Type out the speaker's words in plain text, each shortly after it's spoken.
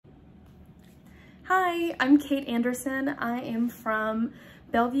Hi, I'm Kate Anderson. I am from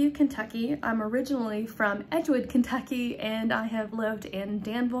Bellevue, Kentucky. I'm originally from Edgewood, Kentucky, and I have lived in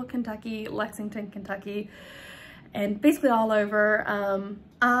Danville, Kentucky, Lexington, Kentucky, and basically all over.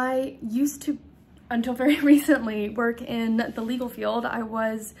 I used to, until very recently, work in the legal field. I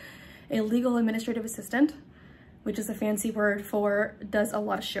was a legal administrative assistant, which is a fancy word for does a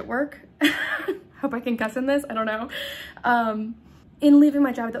lot of shit work. Hope I can cuss in this, I don't know. In leaving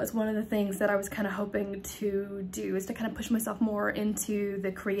my job, that was one of the things that I was kind of hoping to do, is to kind of push myself more into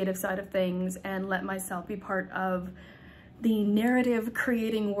the creative side of things and let myself be part of the narrative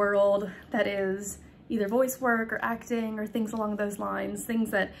creating world that is either voice work or acting or things along those lines,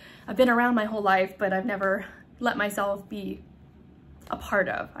 things that I've been around my whole life, but I've never let myself be a part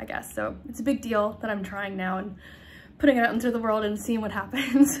of, I guess. So it's a big deal that I'm trying now and putting it out into the world and seeing what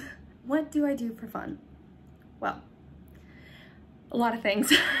happens. What do I do for fun? Well, a lot of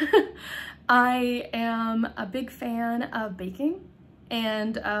things. I am a big fan of baking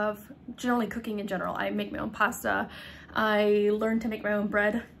and of generally cooking in general. I make my own pasta. I learned to make my own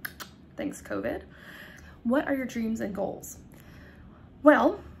bread, thanks COVID. What are your dreams and goals?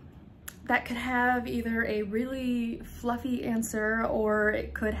 Well, that could have either a really fluffy answer or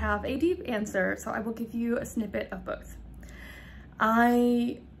it could have a deep answer. So I will give you a snippet of both.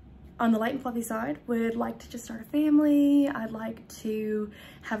 On the light and fluffy side, would like to just start a family. I'd like to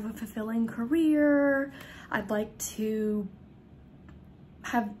have a fulfilling career. I'd like to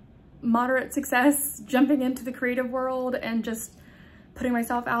have moderate success jumping into the creative world and just putting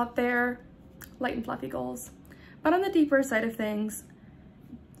myself out there. Light and fluffy goals. But on the deeper side of things,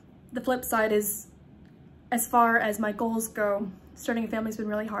 the flip side is, as far as my goals go, starting a family's been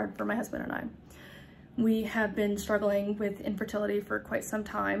really hard for my husband and I. We have been struggling with infertility for quite some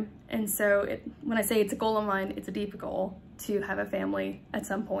time. And so when I say it's a goal of mine, it's a deep goal to have a family at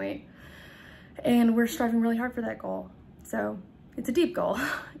some point. And we're striving really hard for that goal. So it's a deep goal.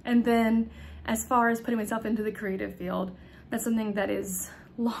 And then as far as putting myself into the creative field, that's something that is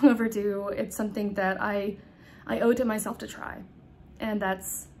long overdue. It's something that I owe to myself to try. And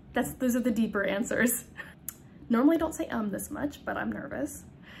those are the deeper answers. Normally I don't say this much, but I'm nervous.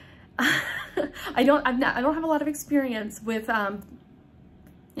 I don't have a lot of experience with,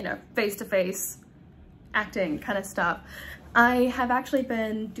 you know, face-to-face acting kind of stuff. I have actually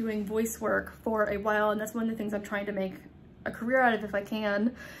been doing voice work for a while, and that's one of the things I'm trying to make a career out of if I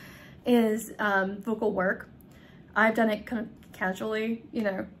can, is vocal work. I've done it kind of casually, you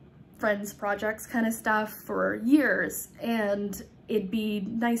know, friends projects kind of stuff for years, and it'd be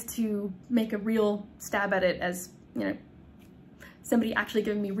nice to make a real stab at it as, you know, somebody actually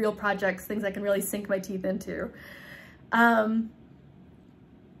giving me real projects, things I can really sink my teeth into. Other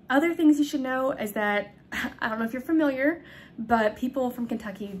things you should know is that, I don't know if you're familiar, but people from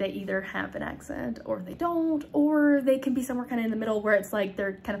Kentucky, they either have an accent or they don't, or they can be somewhere kind of in the middle where it's like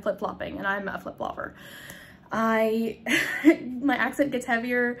they're kind of flip-flopping, and I'm a flip-flopper. My accent gets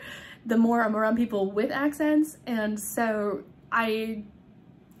heavier the more I'm around people with accents, and so I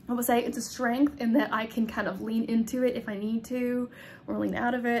would say it's a strength in that I can kind of lean into it if I need to, or lean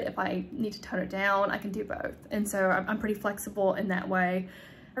out of it if I need to tone it down. I can do both. And so I'm pretty flexible in that way.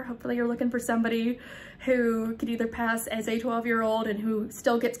 Or hopefully you're looking for somebody who could either pass as a 12-year-old and who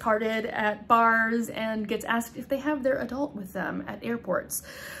still gets carded at bars and gets asked if they have their adult with them at airports,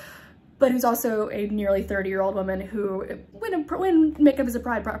 but who's also a nearly 30-year-old woman who, when makeup is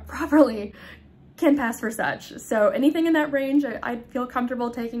applied properly, can pass for such. So anything in that range, I feel comfortable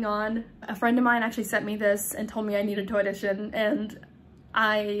taking on. A friend of mine actually sent me this and told me I needed to audition, and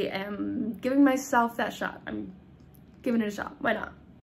I am giving myself that shot. I'm giving it a shot. Why not?